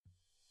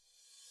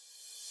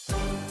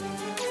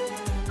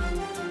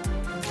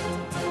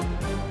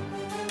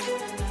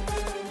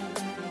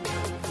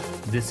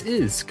This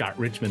is Scott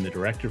Richmond, the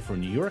director for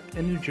New York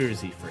and New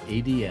Jersey for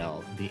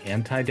ADL, the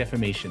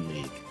Anti-Defamation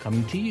League,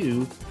 coming to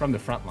you from the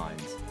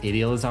Frontlines.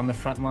 ADL is on the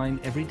front line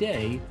every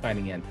day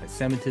fighting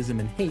anti-Semitism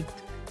and hate,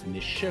 and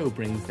this show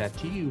brings that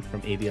to you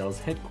from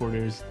ADL's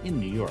headquarters in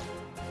New York.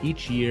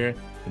 Each year,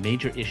 the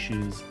major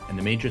issues and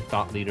the major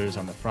thought leaders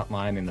on the front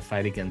line in the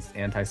fight against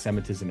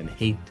anti-Semitism and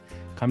hate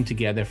come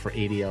together for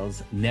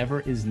ADL's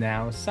Never Is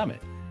Now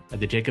Summit at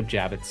the Jacob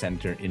Javits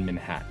Center in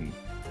Manhattan.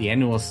 The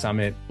annual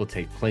summit will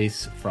take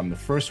place from the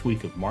first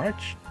week of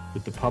March,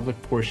 with the public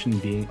portion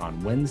being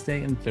on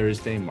Wednesday and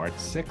Thursday, March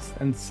 6th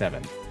and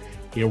 7th.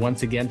 Here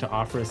once again to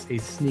offer us a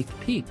sneak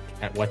peek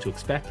at what to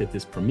expect at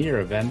this premier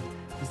event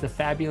is the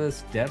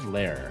fabulous Deb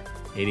Lehrer,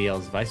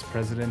 ADL's Vice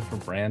President for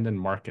Brand and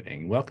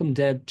Marketing. Welcome,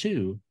 Deb,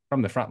 too,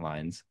 from the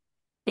Frontlines.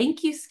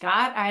 Thank you,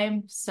 Scott.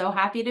 I'm so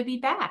happy to be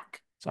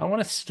back. So I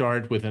want to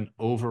start with an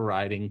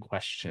overriding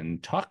question.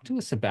 Talk to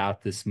us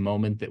about this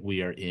moment that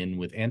we are in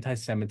with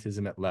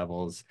anti-Semitism at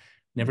levels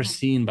never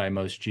seen by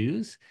most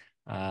Jews,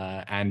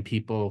 and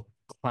people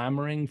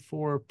clamoring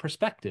for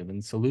perspective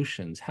and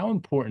solutions. How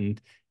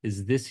important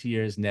is this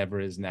year's Never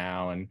Is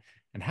Now, and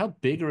how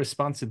big a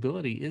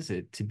responsibility is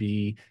it to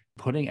be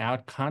putting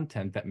out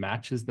content that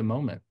matches the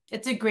moment?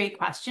 It's a great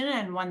question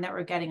and one that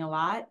we're getting a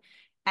lot.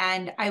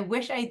 And I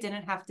wish I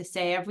didn't have to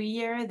say every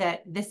year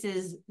that this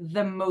is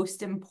the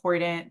most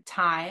important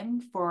time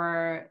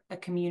for a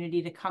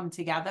community to come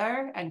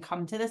together and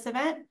come to this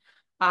event.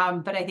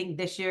 But I think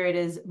this year it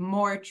is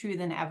more true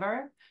than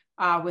ever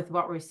with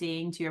what we're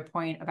seeing, to your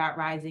point about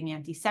rising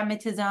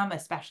anti-Semitism,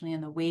 especially in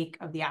the wake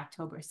of the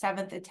October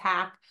 7th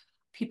attack.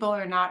 People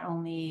are not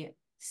only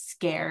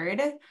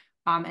scared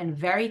and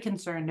very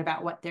concerned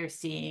about what they're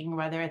seeing,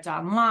 whether it's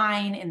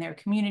online, in their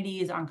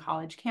communities, on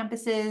college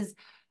campuses.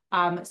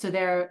 So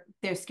they're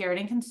scared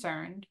and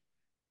concerned.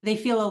 They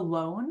feel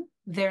alone.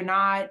 They're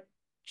not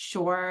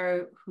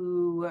sure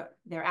who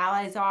their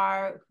allies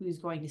are, who's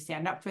going to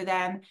stand up for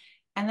them.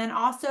 And then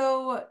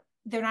also,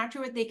 they're not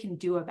sure what they can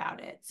do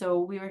about it. So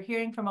we were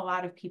hearing from a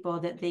lot of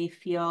people that they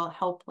feel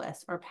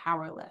helpless or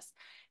powerless.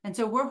 And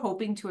so we're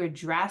hoping to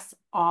address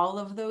all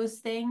of those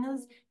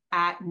things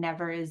at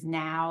Never Is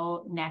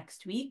Now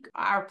next week.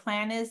 Our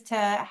plan is to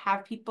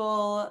have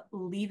people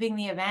leaving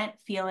the event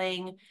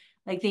feeling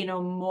like they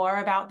know more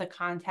about the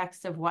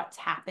context of what's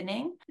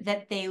happening,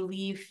 that they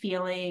leave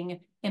feeling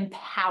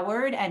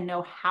empowered and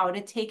know how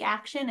to take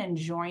action and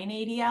join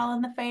ADL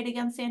in the fight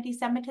against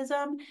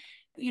anti-Semitism.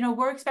 You know,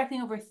 we're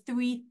expecting over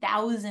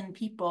 3,000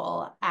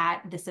 people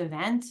at this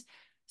event.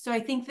 So I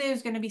think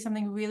there's going to be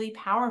something really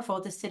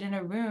powerful to sit in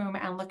a room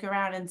and look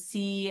around and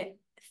see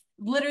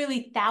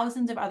literally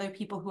thousands of other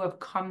people who have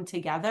come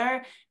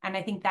together. And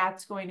I think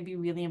that's going to be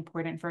really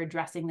important for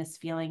addressing this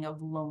feeling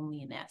of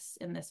loneliness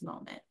in this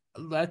moment.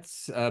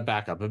 Let's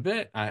back up a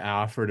bit. I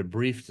offered a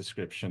brief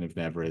description of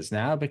Never Is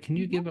Now, but can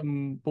you give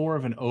more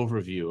of an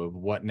overview of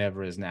what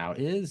Never Is Now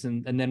is,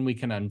 and then we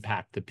can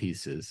unpack the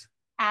pieces?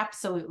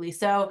 Absolutely.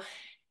 So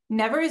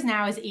Never Is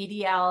Now is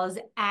ADL's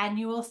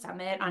annual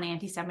summit on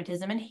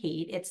anti-Semitism and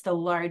hate. It's the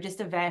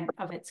largest event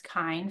of its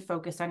kind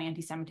focused on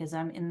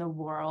anti-Semitism in the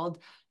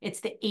world.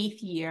 It's the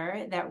 8th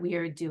year that we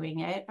are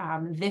doing it.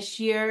 This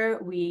year,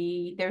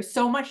 there's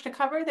so much to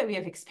cover that we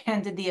have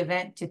expanded the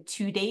event to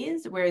 2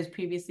 days, whereas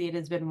previously it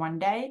has been 1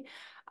 day.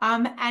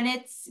 And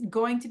it's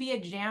going to be a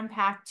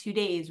jam-packed 2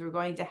 days. We're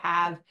going to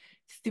have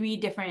 3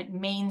 different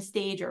main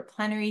stage or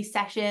plenary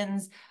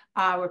sessions,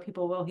 where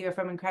people will hear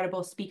from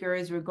incredible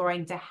speakers. We're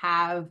going to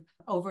have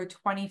over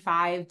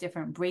 25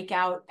 different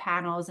breakout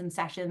panels and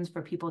sessions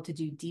for people to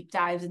do deep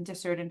dives into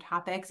certain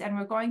topics. And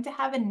we're going to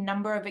have a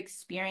number of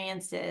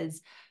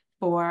experiences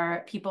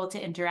for people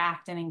to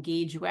interact and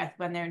engage with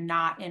when they're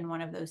not in one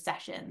of those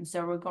sessions.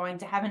 So we're going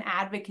to have an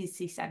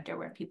advocacy center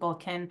where people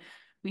can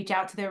reach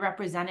out to their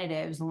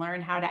representatives,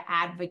 learn how to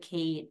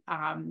advocate,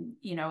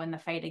 in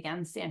the fight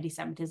against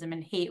anti-Semitism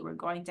and hate. We're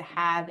going to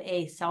have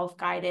a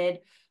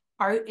self-guided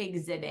art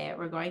exhibit.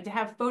 We're going to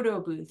have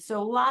photo booths.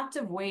 So lots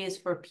of ways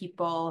for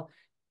people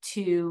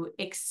to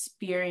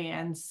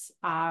experience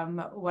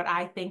what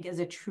I think is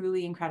a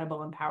truly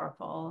incredible and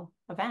powerful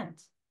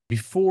event.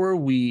 Before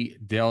we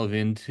delve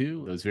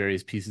into those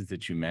various pieces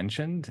that you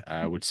mentioned,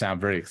 which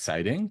sound very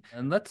exciting,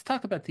 and let's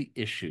talk about the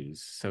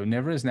issues. So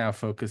Never Is Now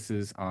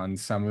focuses on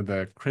some of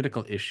the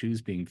critical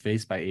issues being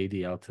faced by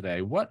ADL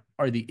today. What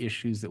are the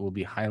issues that will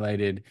be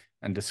highlighted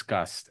and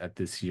discussed at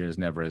this year's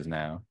Never Is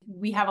Now?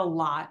 We have a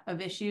lot of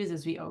issues,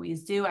 as we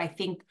always do. I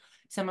think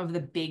some of the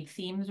big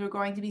themes we're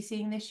going to be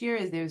seeing this year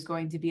is there's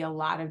going to be a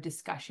lot of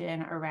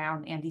discussion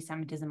around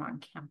anti-Semitism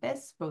on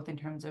campus, both in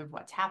terms of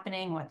what's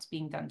happening, what's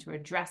being done to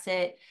address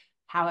it,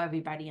 how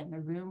everybody in the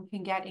room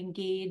can get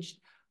engaged.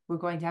 We're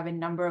going to have a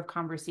number of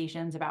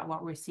conversations about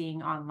what we're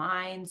seeing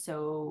online.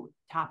 So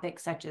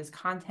topics such as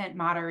content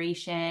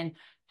moderation,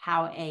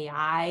 how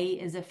AI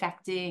is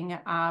affecting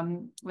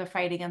the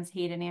fight against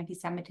hate and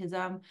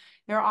anti-Semitism.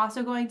 There are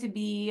also going to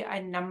be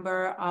a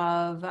number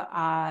of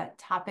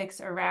topics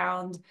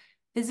around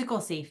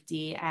physical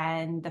safety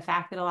and the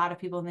fact that a lot of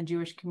people in the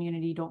Jewish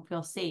community don't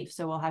feel safe.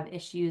 So we'll have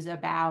issues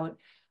about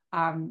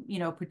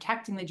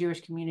protecting the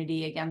Jewish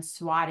community against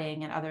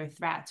swatting and other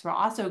threats. We're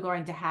also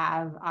going to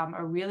have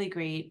a really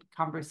great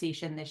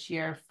conversation this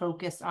year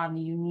focused on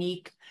the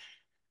unique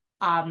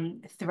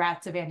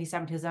threats of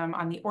anti-Semitism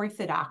on the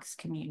Orthodox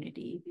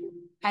community.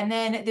 And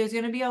then there's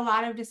going to be a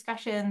lot of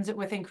discussions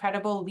with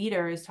incredible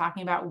leaders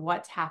talking about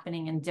what's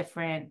happening in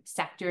different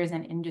sectors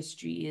and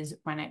industries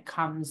when it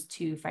comes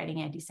to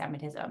fighting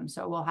anti-Semitism.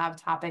 So we'll have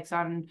topics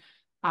on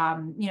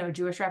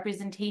Jewish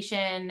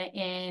representation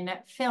in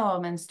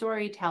film and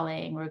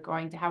storytelling. We're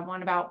going to have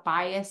one about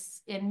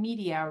bias in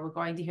media. We're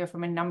going to hear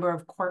from a number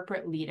of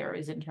corporate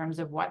leaders in terms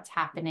of what's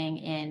happening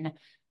in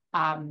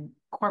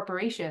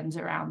corporations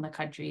around the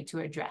country to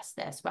address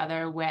this,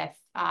 whether with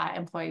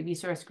employee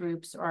resource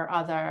groups or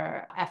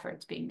other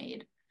efforts being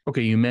made.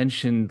 Okay, you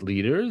mentioned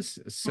leaders.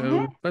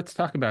 So let's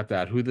talk about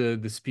that. Who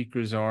the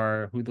speakers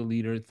are, who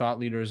the thought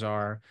leaders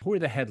are, who are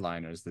the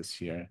headliners this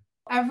year?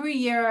 Every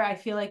year, I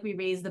feel like we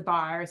raise the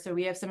bar. So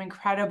we have some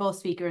incredible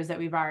speakers that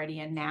we've already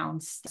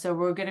announced. So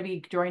we're going to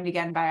be joined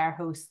again by our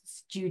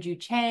hosts, Juju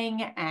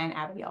Chang and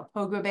Abigail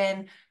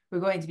Pogrobin. We're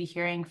going to be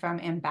hearing from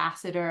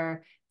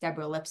Ambassador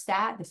Deborah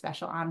Lipstadt, the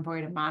Special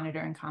Envoy to Monitor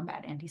and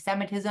Combat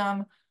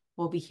Anti-Semitism.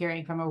 We'll be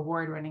hearing from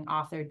award-winning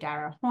author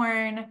Dara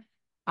Horn.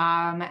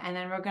 And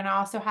then we're going to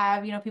also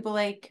have, people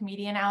like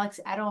comedian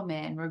Alex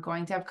Edelman. We're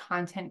going to have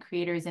content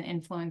creators and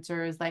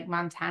influencers like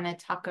Montana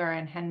Tucker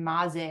and Hen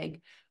Mazig.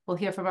 We'll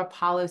hear from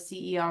Apollo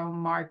CEO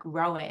Mark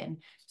Rowan.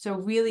 So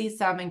really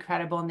some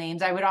incredible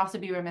names. I would also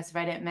be remiss if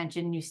I didn't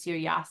mention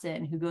Nusir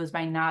Yassin, who goes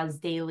by Naz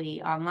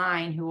Daily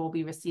online, who will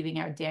be receiving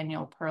our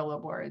Daniel Pearl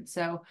Award.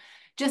 So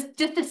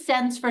just a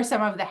sense for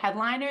some of the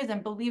headliners.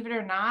 And believe it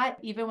or not,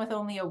 even with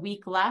only a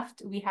week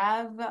left, we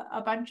have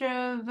a bunch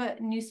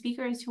of new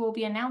speakers who will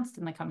be announced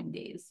in the coming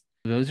days.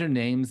 Those are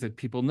names that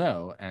people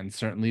know and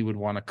certainly would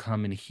want to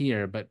come and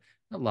hear, but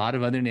a lot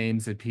of other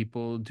names that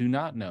people do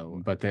not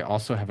know, but they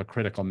also have a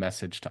critical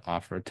message to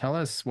offer. Tell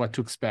us what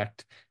to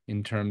expect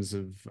in terms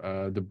of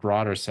the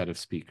broader set of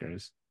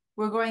speakers.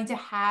 We're going to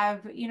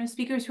have,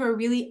 speakers who are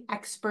really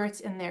experts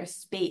in their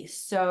space.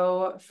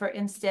 So for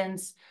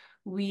instance,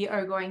 we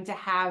are going to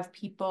have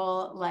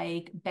people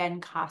like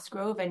Ben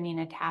Cosgrove and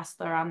Nina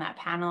Tassler on that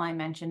panel I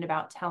mentioned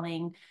about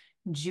telling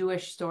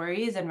Jewish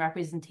stories and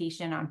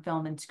representation on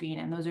film and screen.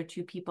 And those are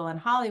two people in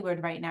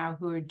Hollywood right now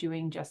who are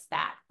doing just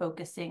that,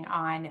 focusing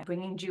on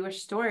bringing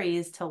Jewish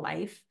stories to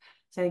life.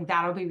 So I think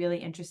that'll be really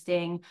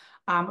interesting.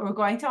 We're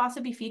going to also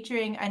be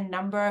featuring a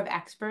number of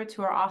experts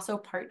who are also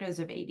partners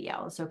of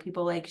ADL. So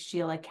people like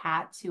Sheila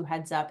Katz, who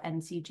heads up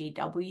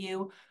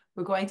NCJW.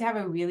 We're going to have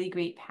a really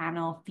great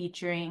panel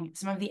featuring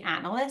some of the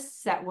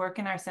analysts that work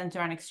in our Center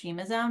on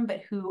Extremism,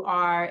 but who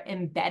are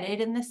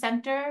embedded in the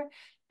center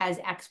as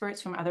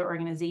experts from other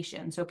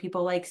organizations. So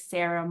people like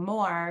Sarah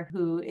Moore,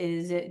 who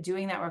is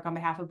doing that work on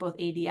behalf of both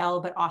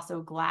ADL, but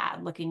also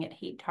GLAAD, looking at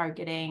hate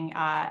targeting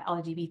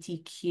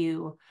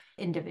LGBTQ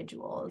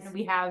individuals. And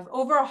we have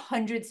over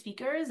 100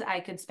 speakers. I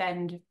could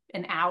spend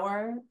an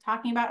hour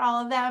talking about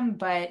all of them,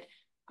 but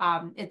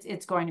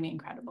it's going to be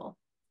incredible.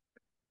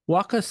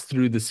 Walk us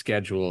through the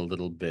schedule a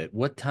little bit.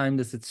 What time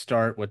does it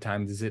start? What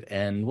time does it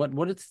end?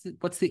 What's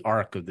the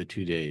arc of the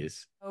 2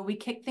 days? So we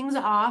kick things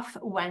off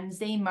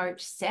Wednesday,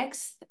 March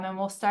 6th, and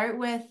we'll start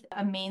with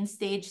a main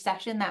stage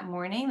session that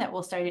morning that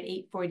will start at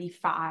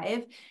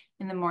 8:45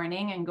 in the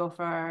morning and go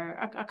for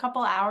a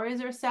couple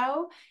hours or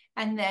so.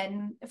 And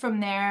then from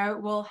there,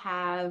 we'll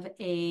have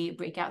a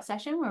breakout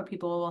session where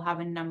people will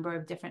have a number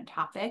of different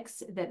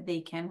topics that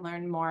they can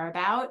learn more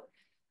about.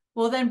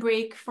 We'll then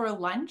break for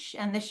lunch.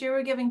 And this year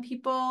we're giving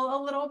people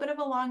a little bit of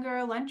a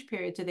longer lunch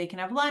period so they can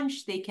have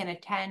lunch. They can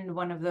attend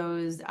one of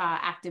those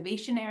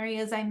activation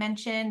areas I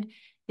mentioned.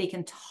 They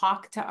can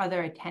talk to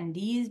other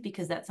attendees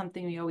because that's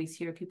something we always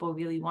hear people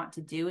really want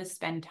to do is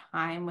spend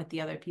time with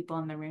the other people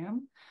in the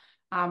room.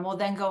 We'll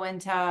then go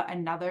into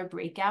another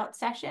breakout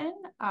session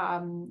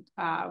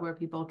where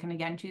people can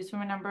again choose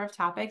from a number of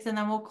topics. And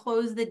then we'll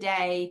close the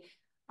day.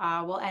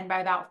 We'll end by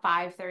about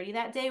 5:30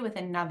 that day with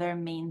another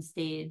main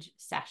stage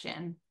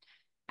session.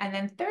 And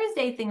then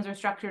Thursday, things are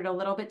structured a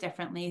little bit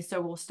differently.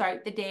 So we'll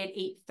start the day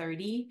at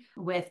 8:30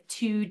 with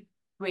 2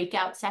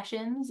 breakout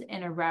sessions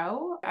in a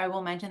row. I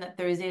will mention that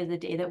Thursday is the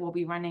day that we'll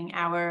be running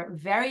our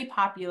very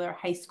popular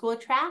high school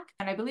track.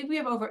 And I believe we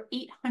have over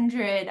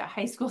 800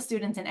 high school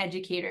students and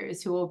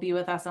educators who will be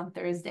with us on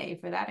Thursday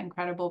for that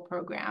incredible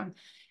program.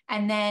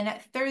 And then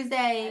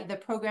Thursday, the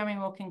programming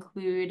will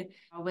conclude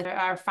with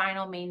our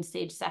final main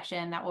stage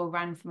session that will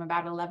run from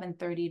about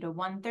 11:30 to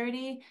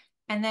 1:30.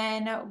 And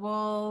then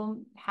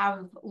we'll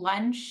have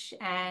lunch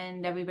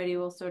and everybody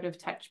will sort of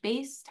touch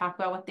base, talk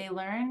about what they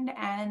learned,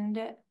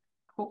 and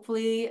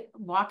hopefully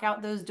walk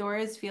out those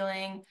doors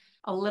feeling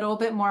a little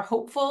bit more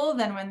hopeful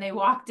than when they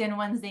walked in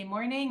Wednesday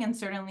morning, and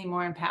certainly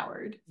more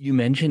empowered. You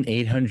mentioned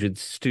 800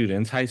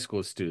 students, high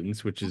school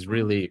students, which is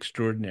really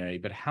extraordinary,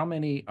 but how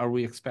many are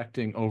we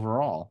expecting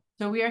overall?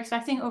 So we are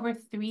expecting over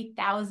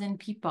 3,000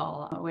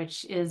 people,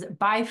 which is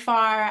by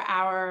far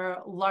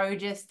our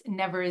largest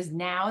Never Is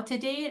Now to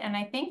date. And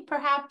I think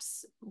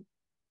perhaps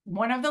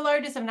one of the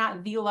largest, if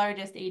not the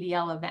largest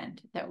ADL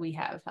event that we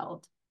have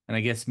held. And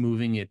I guess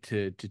moving it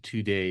to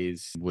 2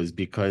 days was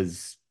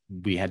because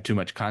we had too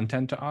much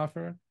content to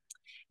offer.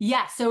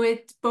 Yeah, so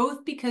it's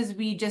both because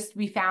we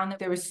found that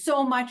there was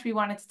so much we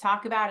wanted to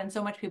talk about and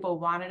so much people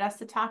wanted us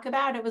to talk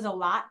about. It was a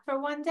lot for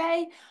one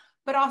day,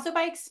 but also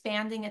by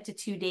expanding it to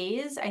 2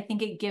 days, I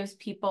think it gives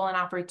people an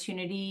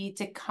opportunity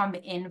to come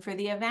in for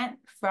the event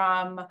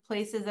from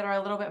places that are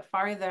a little bit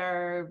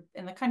farther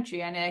in the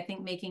country. And I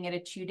think making it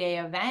a 2 day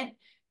event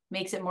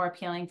makes it more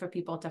appealing for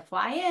people to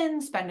fly in,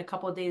 spend a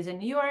couple of days in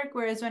New York,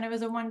 whereas when it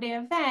was a 1 day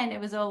event,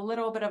 it was a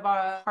little bit of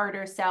a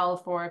harder sell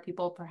for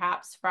people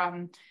perhaps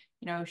from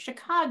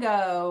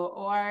Chicago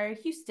or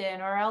Houston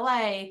or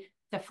LA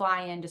to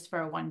fly in just for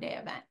a 1 day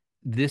event.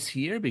 This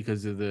year,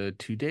 because of the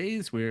 2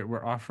 days,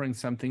 we're offering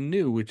something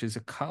new, which is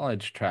a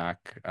college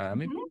track.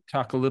 Maybe Mhm.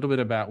 talk a little bit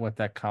about what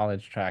that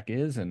college track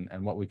is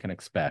and what we can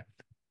expect.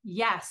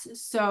 Yes.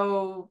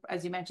 So,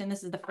 as you mentioned,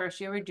 this is the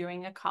first year we're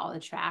doing a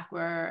college track.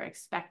 We're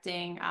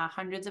expecting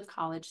hundreds of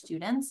college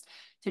students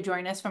to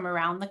join us from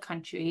around the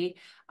country.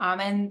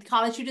 And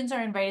college students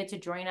are invited to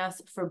join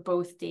us for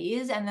both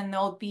days, and then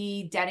there'll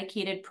be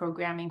dedicated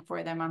programming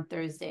for them on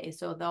Thursday.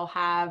 So, they'll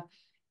have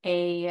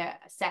a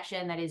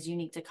session that is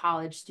unique to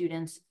college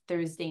students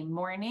Thursday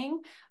morning,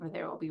 where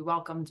they will be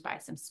welcomed by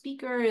some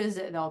speakers.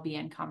 They'll be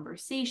in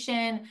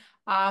conversation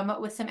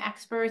with some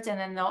experts. And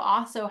then they'll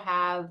also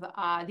have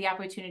the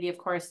opportunity, of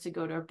course, to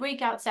go to a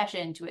breakout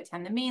session, to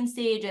attend the main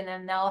stage, and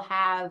then they'll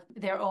have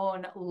their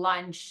own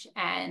lunch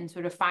and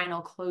sort of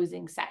final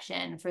closing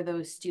session for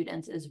those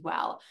students as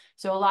well.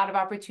 So a lot of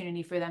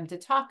opportunity for them to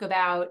talk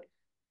about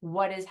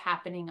what is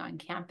happening on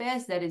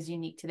campus that is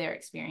unique to their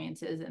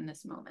experiences in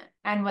this moment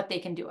and what they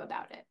can do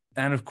about it.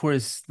 And of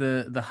course,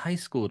 the high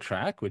school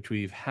track, which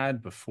we've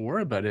had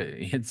before, but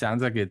it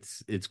sounds like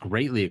it's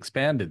greatly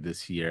expanded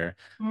this year.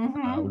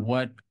 Mm-hmm.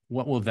 What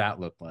will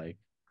that look like?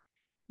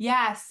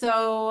 Yeah,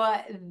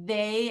 so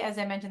they, as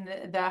I mentioned,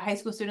 the high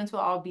school students will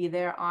all be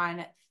there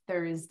on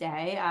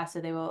Thursday. So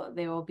they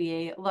will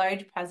be a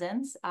large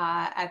presence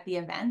at the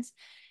event,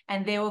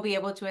 and they will be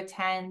able to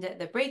attend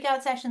the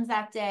breakout sessions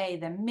that day,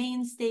 the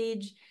main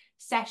stage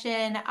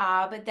session,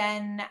 but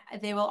then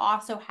they will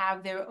also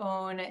have their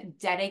own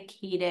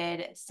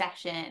dedicated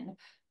session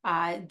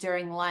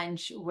during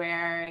lunch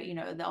where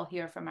they'll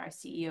hear from our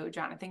CEO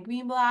Jonathan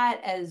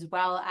Greenblatt, as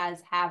well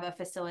as have a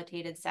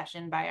facilitated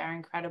session by our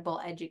incredible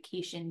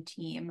education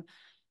team,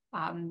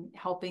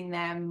 helping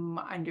them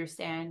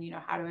understand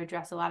how to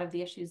address a lot of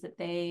the issues that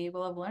they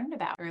will have learned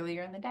about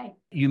earlier in the day.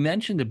 You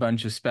mentioned a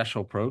bunch of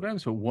special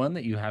programs, but one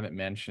that you haven't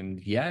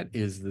mentioned yet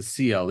is the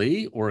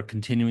CLE or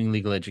continuing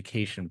legal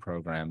education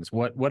programs.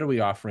 What are we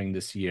offering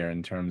this year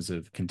in terms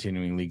of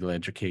continuing legal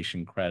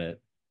education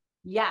credit?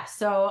 Yeah,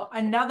 so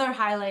another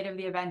highlight of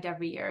the event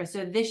every year.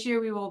 So this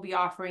year we will be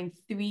offering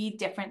 3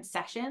 different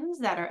sessions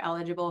that are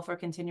eligible for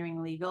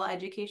continuing legal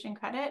education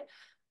credit.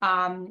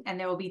 And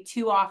there will be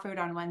 2 offered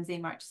on Wednesday,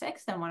 March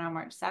 6th and one on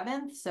March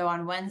 7th. So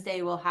on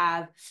Wednesday, we'll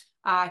have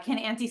can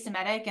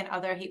anti-Semitic and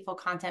other hateful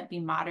content be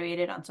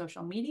moderated on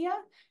social media,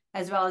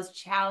 as well as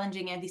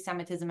challenging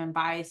anti-Semitism and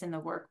bias in the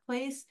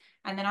workplace.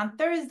 And then on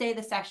Thursday,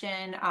 the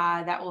session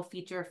that will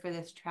feature for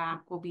this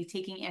track will be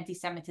taking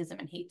anti-Semitism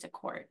and hate to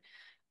court.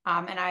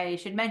 And I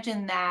should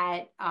mention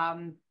that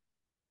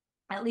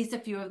at least a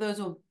few of those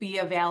will be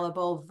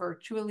available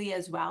virtually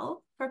as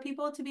well for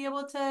people to be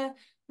able to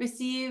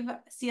receive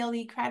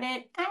CLE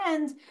credit.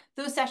 And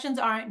those sessions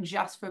aren't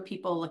just for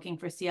people looking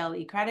for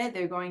CLE credit.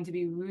 They're going to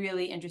be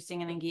really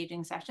interesting and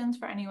engaging sessions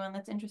for anyone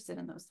that's interested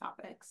in those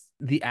topics.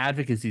 The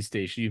advocacy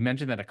station, you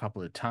mentioned that a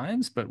couple of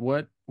times, but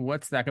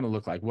what's that going to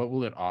look like? What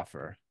will it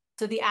offer?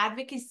 So the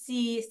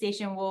advocacy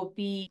station will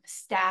be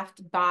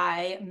staffed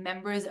by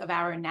members of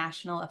our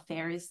national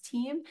affairs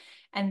team,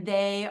 and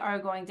they are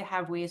going to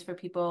have ways for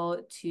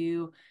people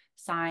to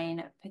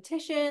sign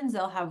petitions.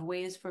 They'll have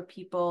ways for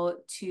people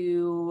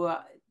to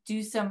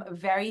do some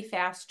very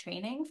fast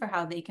training for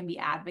how they can be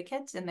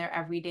advocates in their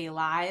everyday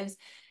lives,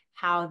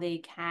 how they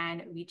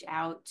can reach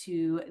out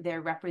to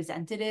their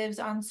representatives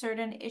on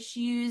certain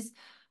issues.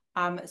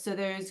 So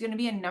there's going to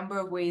be a number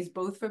of ways,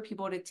 both for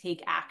people to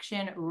take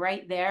action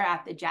right there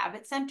at the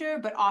Javits Center,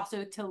 but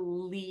also to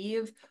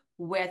leave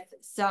with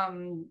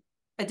some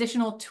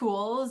additional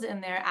tools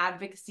in their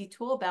advocacy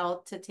tool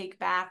belt to take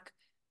back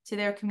to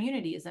their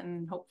communities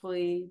and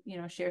hopefully,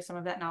 share some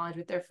of that knowledge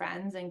with their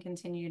friends and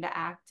continue to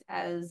act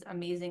as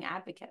amazing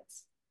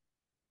advocates.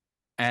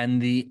 And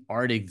the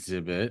art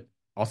exhibit,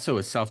 also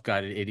a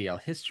self-guided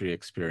ADL history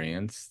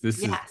experience. This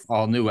is Yes.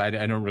 all new. I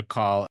don't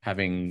recall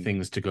having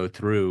things to go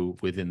through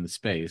within the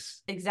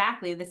space.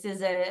 Exactly. This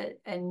is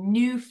a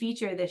new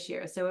feature this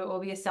year. So it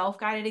will be a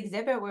self-guided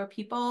exhibit where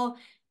people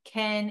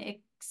can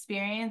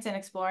experience and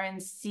explore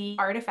and see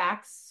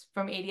artifacts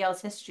from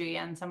ADL's history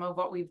and some of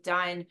what we've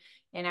done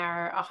in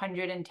our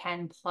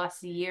 110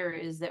 plus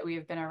years that we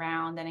have been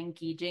around and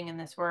engaging in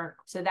this work.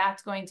 So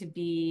that's going to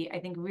be, I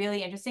think,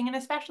 really interesting, and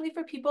especially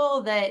for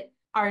people that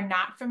are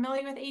not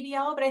familiar with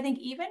ADL, but I think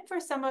even for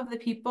some of the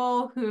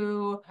people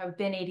who have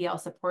been ADL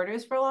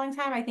supporters for a long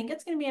time, I think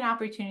it's going to be an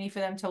opportunity for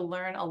them to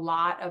learn a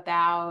lot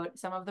about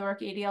some of the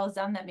work ADL has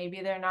done that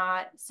maybe they're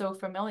not so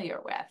familiar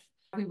with.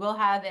 We will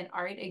have an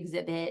art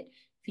exhibit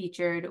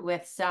featured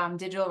with some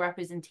digital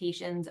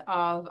representations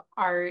of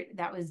art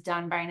that was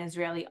done by an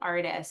Israeli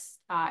artist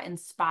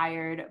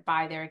inspired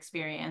by their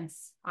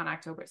experience on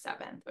October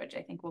 7th, which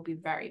I think will be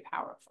very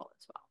powerful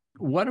as well.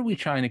 What are we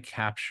trying to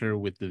capture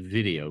with the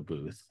video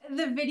booth?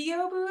 The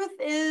video booth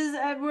is,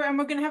 we're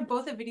going to have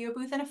both a video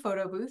booth and a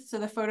photo booth. So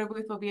the photo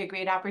booth will be a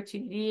great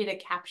opportunity to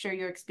capture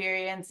your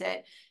experience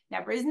at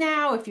Never Is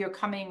Now. If you're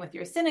coming with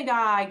your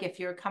synagogue, if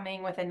you're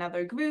coming with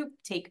another group,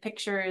 take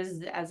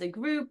pictures as a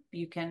group.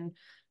 You can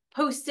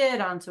post it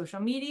on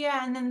social media.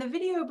 And then the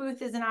video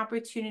booth is an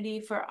opportunity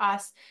for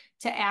us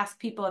to ask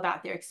people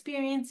about their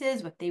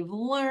experiences, what they've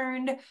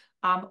learned,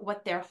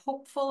 what they're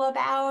hopeful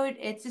about.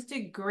 It's just a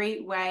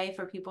great way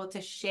for people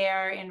to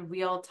share in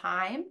real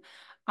time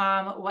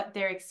what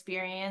their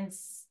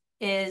experience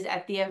is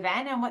at the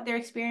event and what their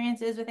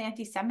experience is with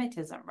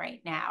anti-Semitism right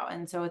now.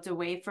 And so it's a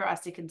way for us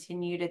to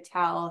continue to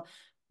tell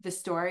the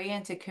story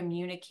and to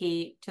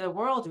communicate to the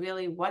world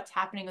really what's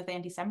happening with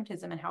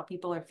anti-Semitism and how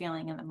people are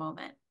feeling in the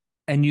moment.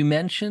 And you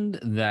mentioned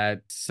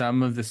that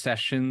some of the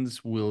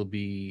sessions will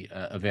be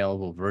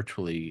available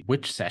virtually.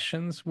 Which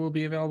sessions will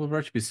be available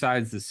virtually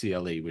besides the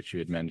CLE, which you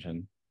had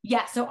mentioned?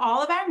 Yeah, so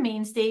all of our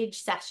main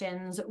stage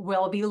sessions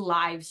will be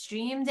live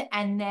streamed,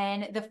 and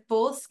then the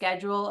full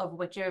schedule of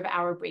which of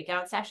our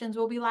breakout sessions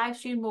will be live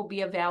streamed will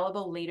be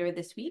available later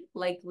this week,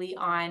 likely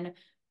on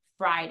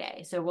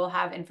Friday. So we'll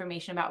have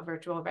information about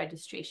virtual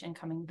registration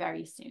coming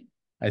very soon.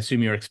 I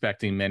assume you're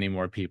expecting many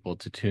more people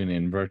to tune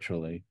in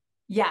virtually.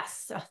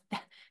 Yes, so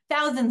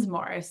thousands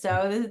more.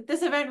 So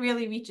this event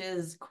really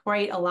reaches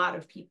quite a lot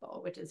of people,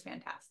 which is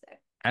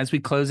fantastic. As we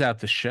close out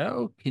the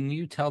show, can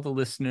you tell the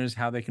listeners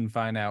how they can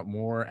find out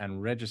more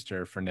and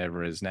register for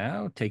Never Is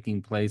Now,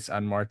 taking place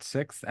on March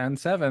 6th and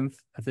 7th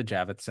at the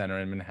Javits Center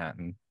in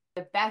Manhattan?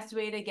 The best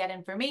way to get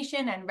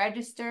information and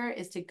register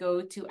is to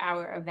go to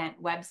our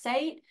event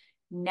website,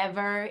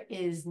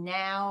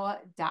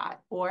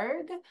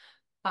 neverisnow.org.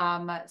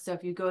 So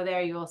if you go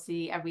there, you will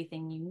see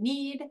everything you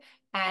need.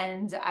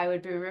 And I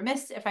would be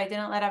remiss if I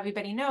didn't let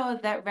everybody know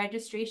that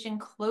registration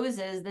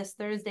closes this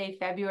Thursday,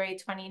 February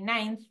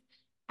 29th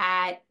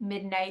at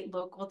midnight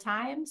local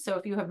time. So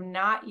if you have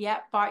not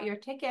yet bought your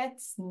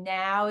tickets,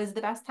 now is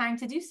the best time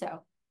to do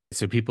so.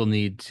 So people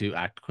need to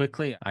act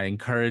quickly. I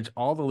encourage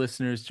all the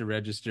listeners to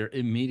register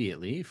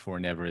immediately for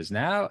Never Is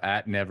Now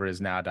at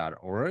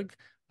neverisnow.org.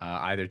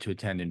 Either to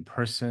attend in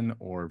person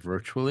or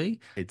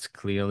virtually. It's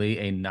clearly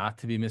a not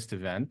to be missed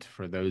event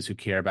for those who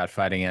care about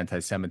fighting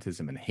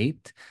anti-Semitism and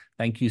hate.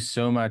 Thank you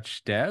so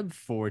much, Deb,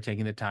 for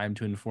taking the time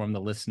to inform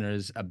the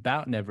listeners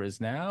about Never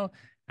Is Now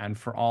and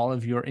for all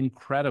of your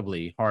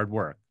incredibly hard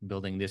work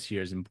building this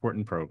year's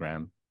important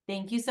program.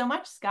 Thank you so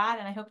much, Scott,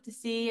 and I hope to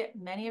see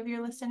many of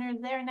your listeners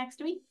there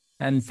next week.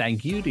 And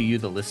thank you to you,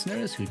 the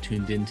listeners, who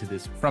tuned into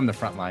this From the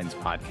Frontlines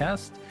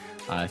podcast.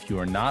 If you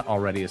are not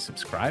already a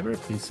subscriber,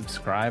 please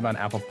subscribe on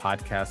Apple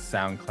Podcasts,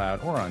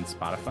 SoundCloud, or on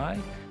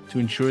Spotify to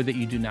ensure that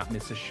you do not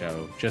miss a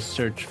show. Just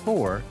search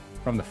for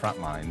From the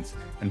Frontlines,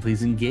 and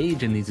please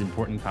engage in these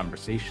important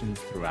conversations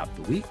throughout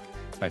the week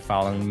by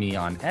following me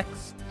on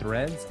X,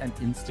 Threads, and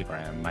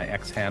Instagram. My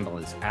X handle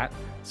is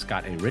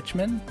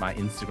 @ScottARichman. My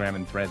Instagram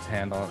and Threads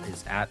handle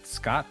is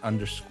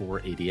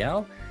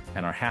 @Scott_ADL,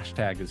 and our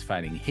hashtag is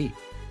Fighting Hate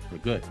for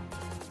Good.